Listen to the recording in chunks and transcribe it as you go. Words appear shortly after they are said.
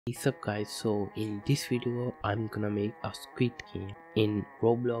What's up guys, so in this video I'm gonna make a Squid game in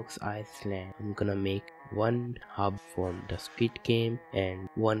Roblox Iceland. I'm gonna make one hub for the Squid game and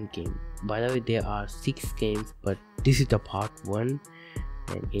one game. By the way, there are 6 games, but this is the part 1,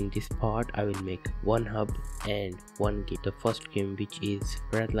 and in this part I will make one hub and one game. The first game, which is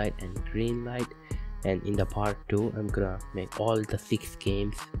red light and green light, and in the part 2 I'm gonna make all the 6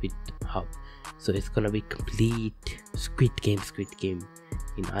 games with hub. So it's gonna be complete Squid game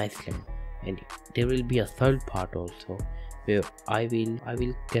in Iceland, and there will be a third part also where I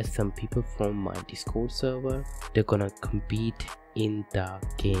will get some people from my Discord server. They're gonna compete in the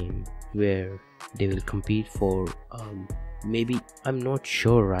game where they will compete for maybe, I'm not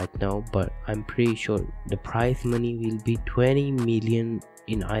sure right now, but I'm pretty sure the prize money will be 20 million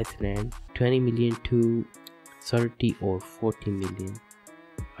in Iceland, 20 million to 30 or 40 million.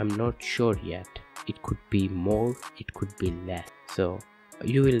 I'm not sure yet. It could be more, it could be less, so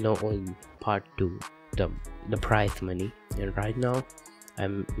you will know on part 2 the prize money. And right now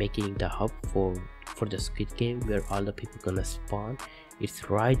I'm making the hub for the Squid game where all the people gonna spawn. It's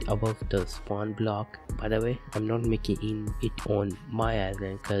right above the spawn block. By the way, I'm not making it on my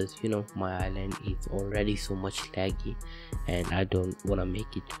island because you know my island is already so much laggy and I don't wanna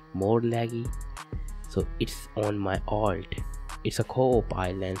make it more laggy, so it's on my alt. It's a co-op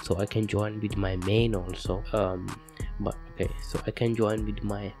island, so I can join with my main also. But okay, so I can join with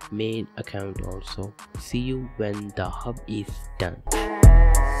my main account also. See you when the hub is done.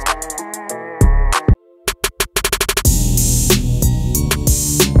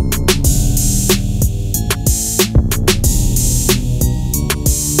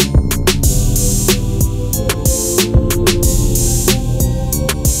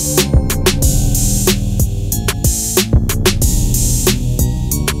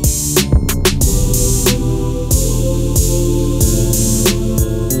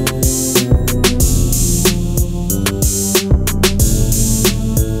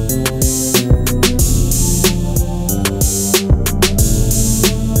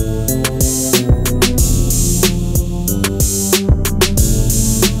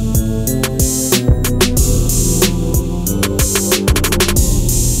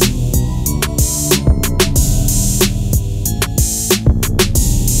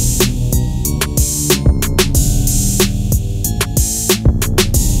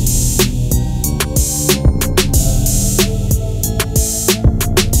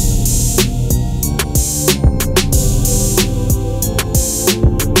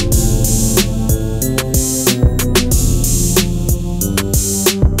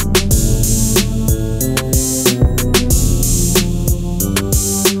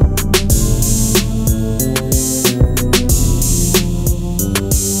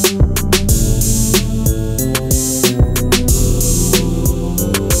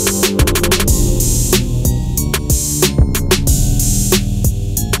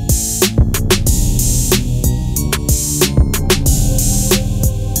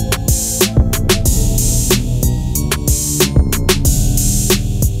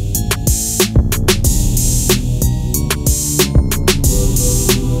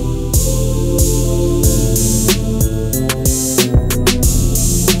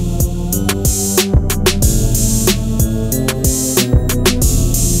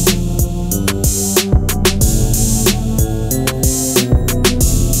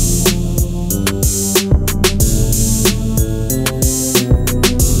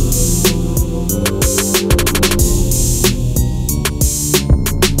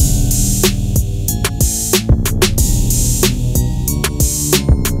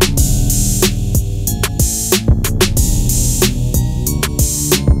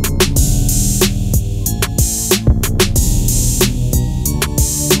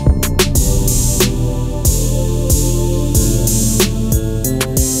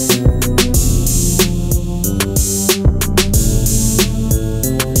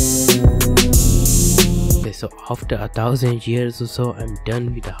 So after 1,000 years or so, I'm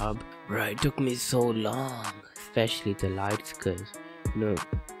done with the hub. Right, it took me so long, especially the lights, because you know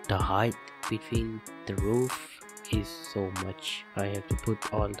the height between the roof is so much. I have to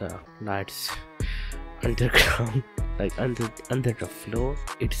put all the lights underground, like under the floor.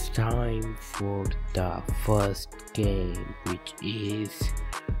 It's time for the first game, which is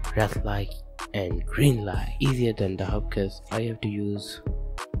red light and green light. Easier than the hub because I have to use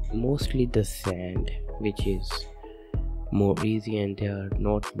mostly the sand, which is more easy and there are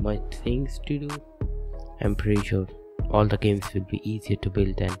not much things to do. I'm pretty sure all the games will be easier to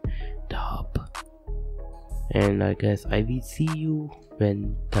build than the hub. And I guess I will see you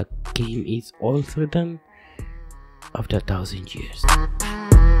when the game is also done after 1,000 years.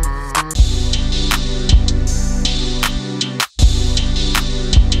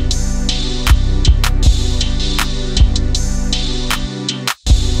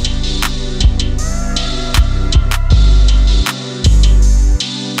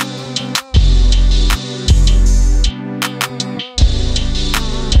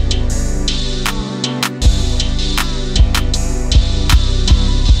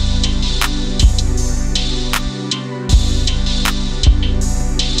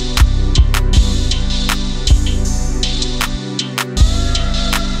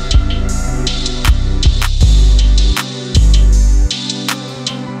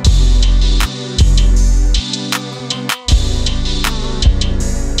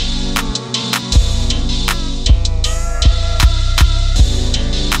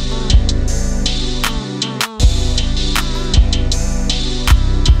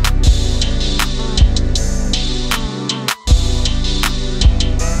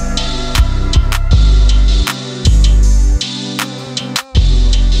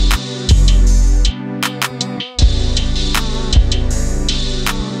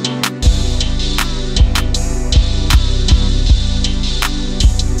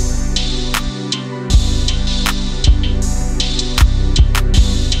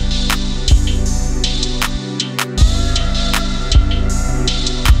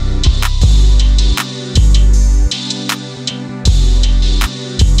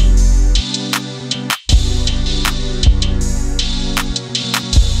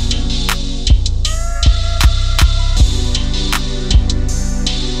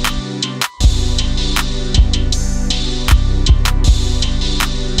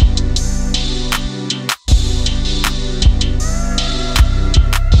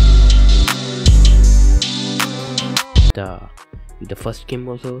 the first game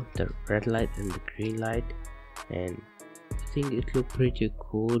also, the red light and the green light, and I think it looked pretty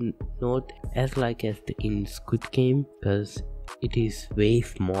cool. Not as like as the in Squid Game, because it is way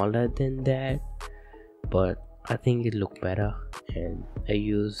smaller than that, but I think it looked better. And I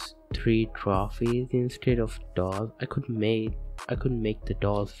used 3 trophies instead of dolls. I could make the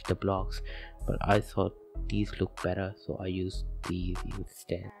dolls with the blocks, but I thought these look better, so I used these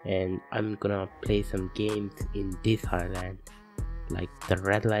instead. And I'm gonna play some games in this island, like the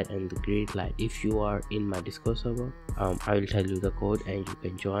red light and the green light. If you are in my Discord server, I will tell you the code and you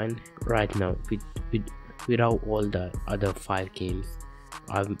can join right now. Without all the other 5 games,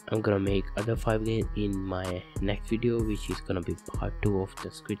 I'm gonna make other 5 games in my next video, which is gonna be part 2 of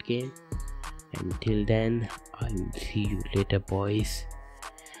the Squid Game. Until then, I will see you later, boys.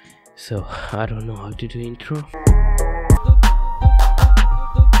 So I don't know how to do intro.